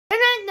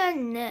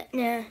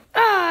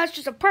It's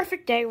just a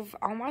perfect day with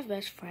all my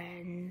best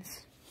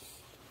friends.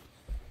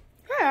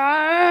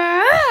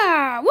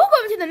 Welcome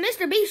to the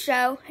Mr. Beast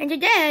Show, and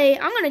today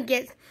I'm gonna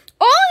get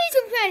all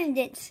these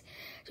contestants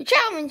to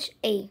challenge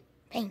a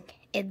pink.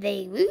 If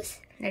they lose,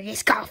 they're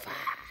disqualified,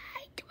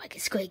 like a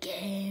Squid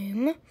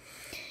Game.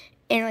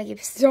 And like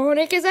if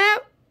Sonic is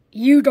out,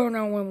 you don't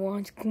know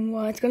what's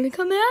gonna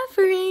come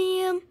after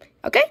him.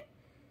 Okay,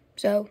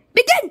 so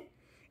begin.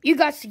 You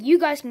guys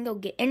can go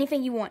get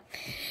anything you want.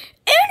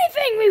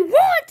 Anything we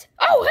want?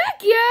 Oh,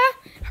 heck yeah!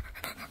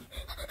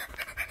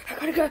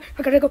 I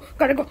gotta go.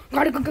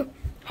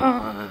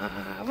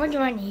 What do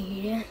I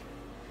need?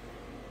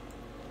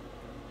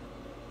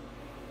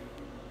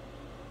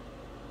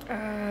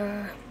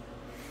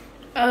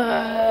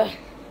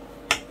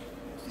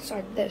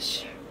 Inside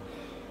this.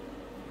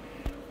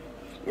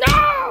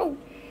 No!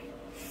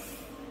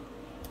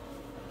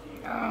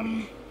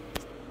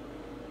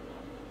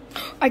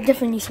 I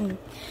definitely need some.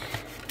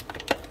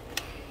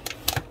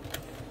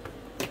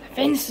 I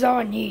think this is all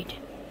I need.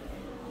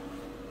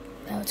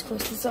 Now let's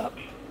close this up.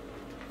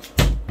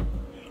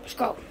 Let's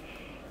go.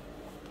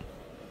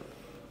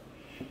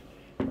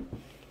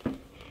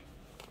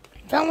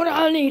 Found what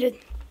I needed.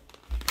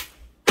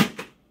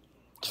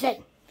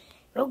 Say,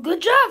 well,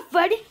 good job,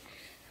 buddy.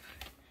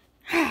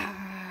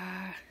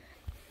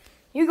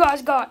 You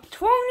guys got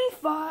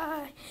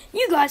 25.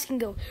 You guys can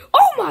go.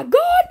 Oh my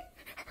God!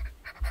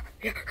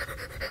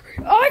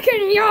 I can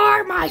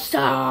hear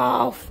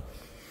myself,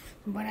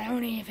 but I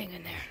don't need anything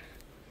in there.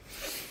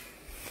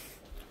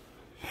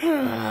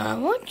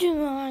 What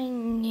do I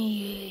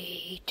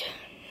need?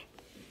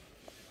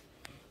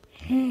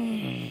 All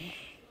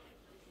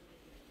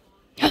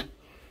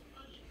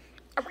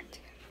right.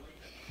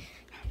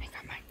 I think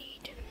I might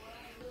need.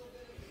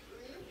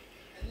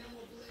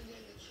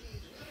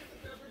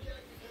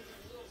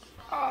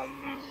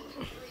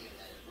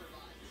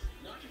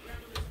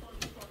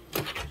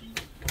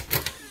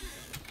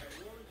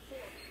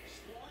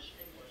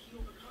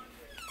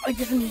 I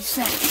definitely need a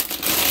snack.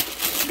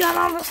 Got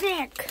all the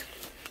snack.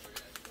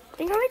 I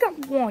think I only got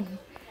one.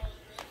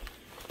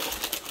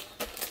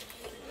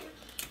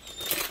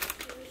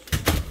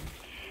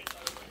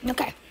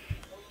 Okay.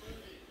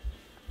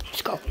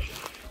 Let's go.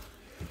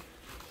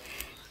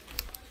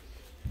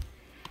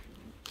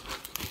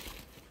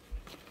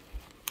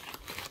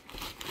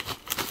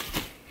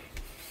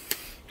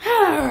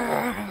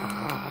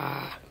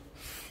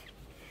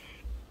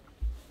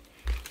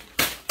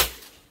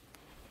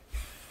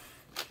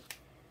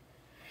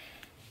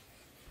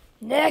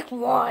 Next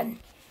one.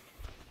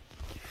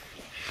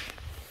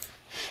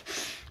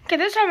 Okay,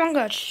 this time I'm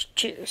gonna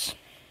choose.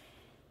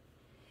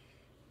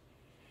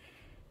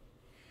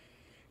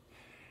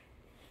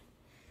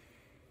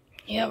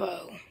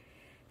 Yellow.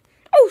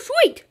 Oh,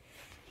 sweet!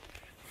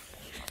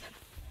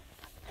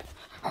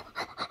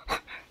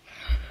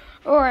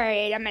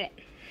 Wait a minute.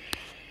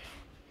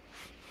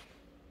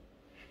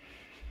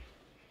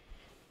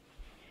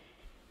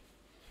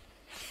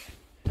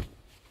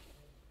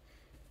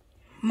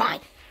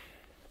 Mine.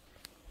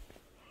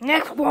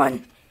 Next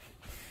one.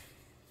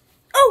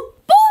 Oh,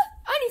 boy!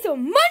 I need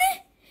some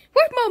money!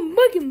 Where's my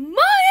fucking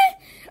money?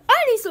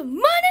 I need some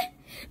money!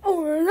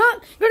 Or we're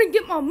not gonna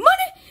get my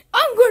money!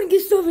 I'm gonna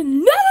get something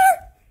another!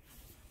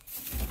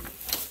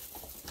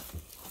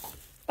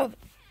 Oh,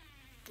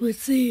 let's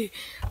see.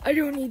 I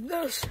don't need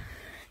this.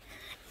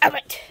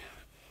 Alright.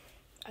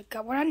 I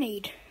got what I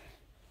need.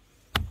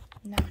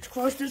 Now let's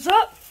close this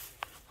up.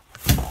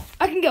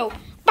 I can go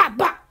ba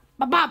ba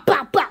ba ba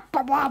ba ba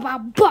ba ba ba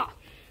ba.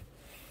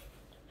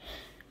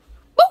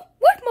 Oh,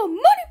 where's my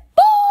money,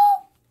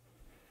 ball?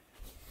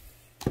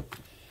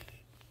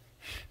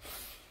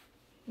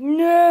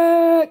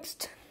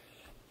 Next.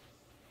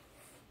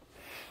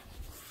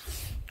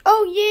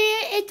 Oh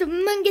yeah, it's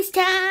Among Us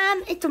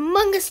time. It's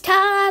Among Us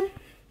time.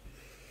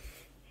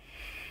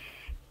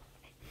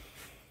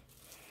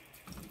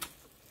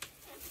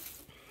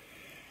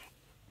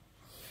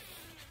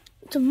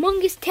 It's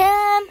Among Us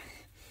time.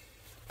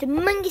 It's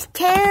Among Us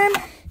time.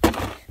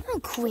 Oh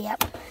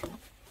crap.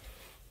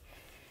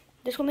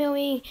 This will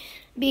only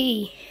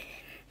be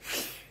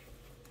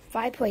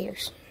 5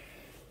 players.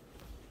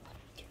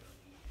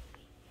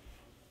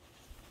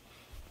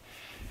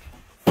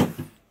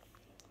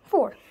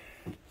 Four.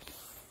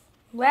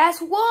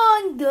 Last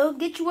one. Go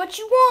get you what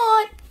you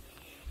want.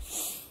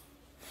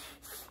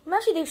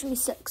 Actually, there's gonna be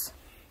 6.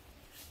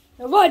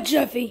 All right,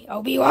 Jeffy.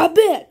 I'll be right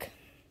back.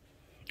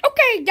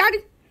 Okay,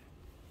 Daddy.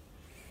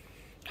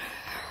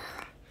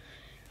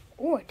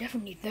 Oh, I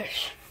definitely need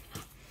this.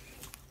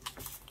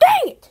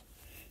 Dang it!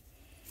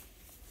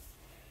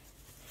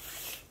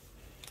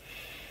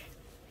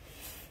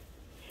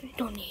 I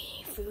don't need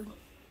any food.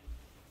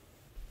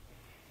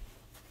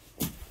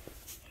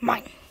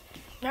 Mine.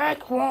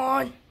 Next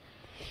one.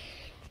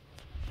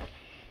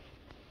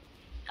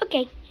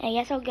 Okay, I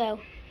guess I'll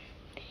go.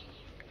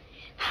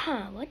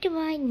 What do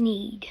I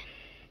need?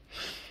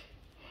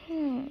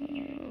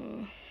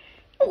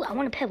 Oh, I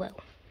want a pillow.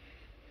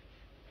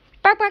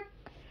 Bark, bark.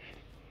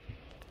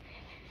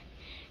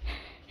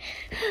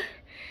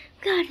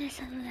 God,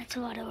 that's a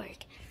lot of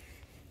work.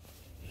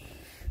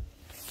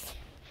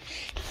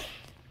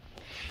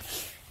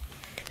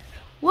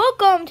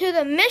 Welcome to the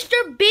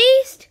Mr.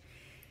 Beast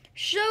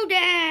Showdown.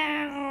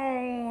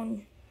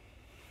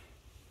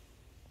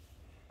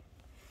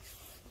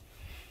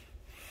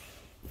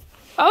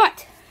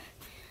 Alright.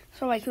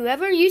 So, like,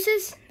 whoever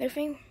uses their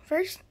thing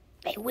first,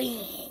 they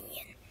win.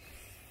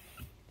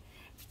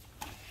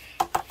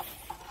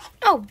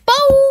 Oh, boy,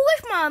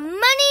 with my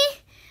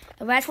money.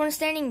 The last one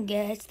standing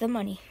gets the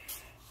money.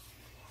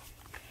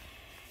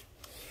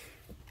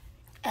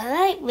 I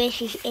like where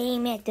she's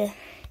aiming at the...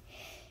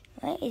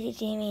 Why is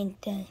it aiming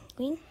at the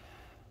queen?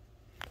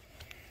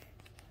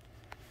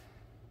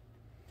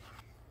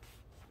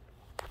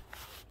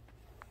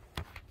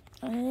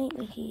 I like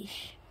where she's...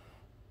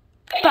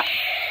 Bah.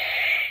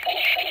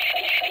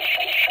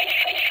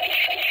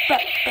 Bah, bah,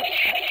 bah.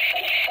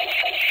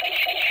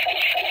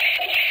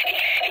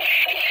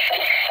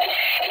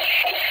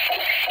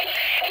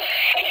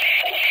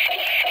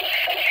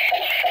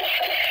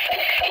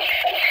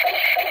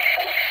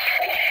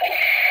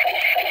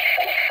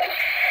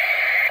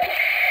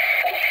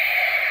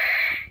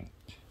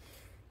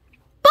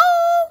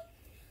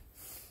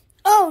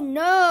 Oh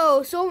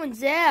no,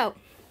 someone's out.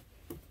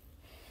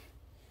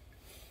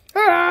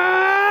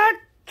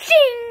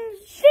 Ching,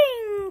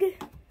 ching.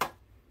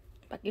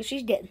 I guess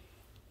she's dead.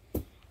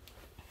 Hey,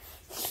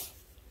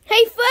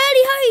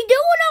 Freddy, how you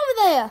doing over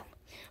there?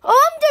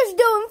 I'm just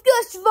doing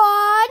just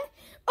fine.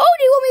 Oh,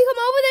 do you want me to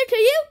come over there to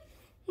you?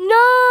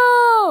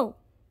 No.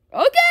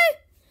 Okay.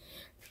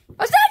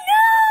 I said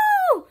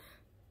no.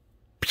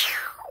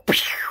 Pew,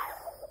 pew.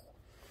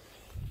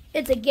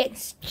 It's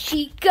against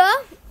Chica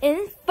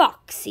and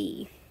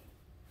Foxy.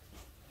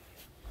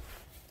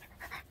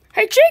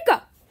 Hey,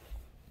 Chica.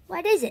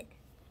 What is it?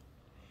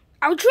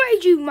 I'll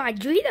trade you my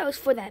Doritos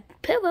for that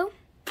pillow.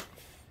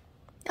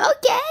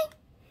 Okay.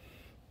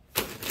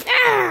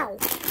 Ow!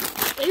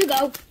 There you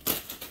go.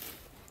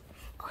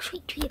 Oh,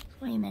 sweet treat.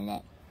 Wait a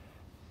minute.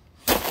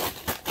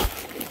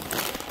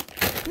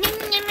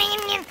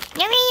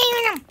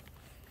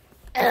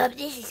 Oh,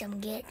 this is some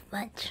good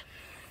lunch.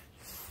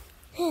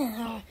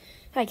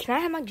 Hey, can I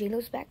have my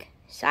Doritos back?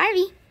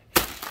 Sorry.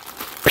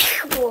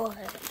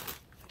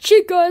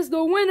 Chica is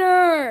the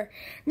winner.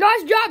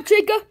 Nice job,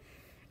 Chica.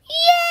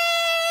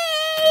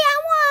 Yay! I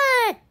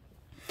won.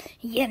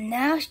 Yeah,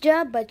 nice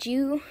job, but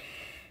you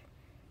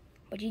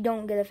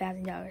don't get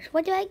 $1,000.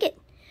 What do I get?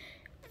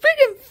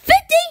 Freaking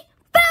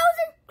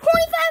 50,000,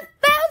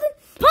 25,000,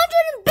 $100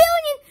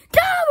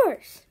 billion.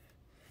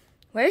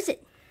 Where is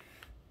it?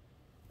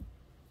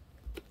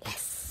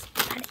 Yes,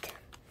 got it.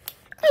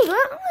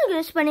 I'm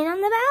gonna spend it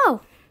on the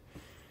bow.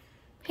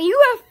 Hey, you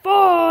have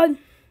fun.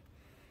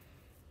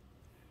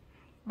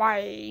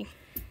 Bye.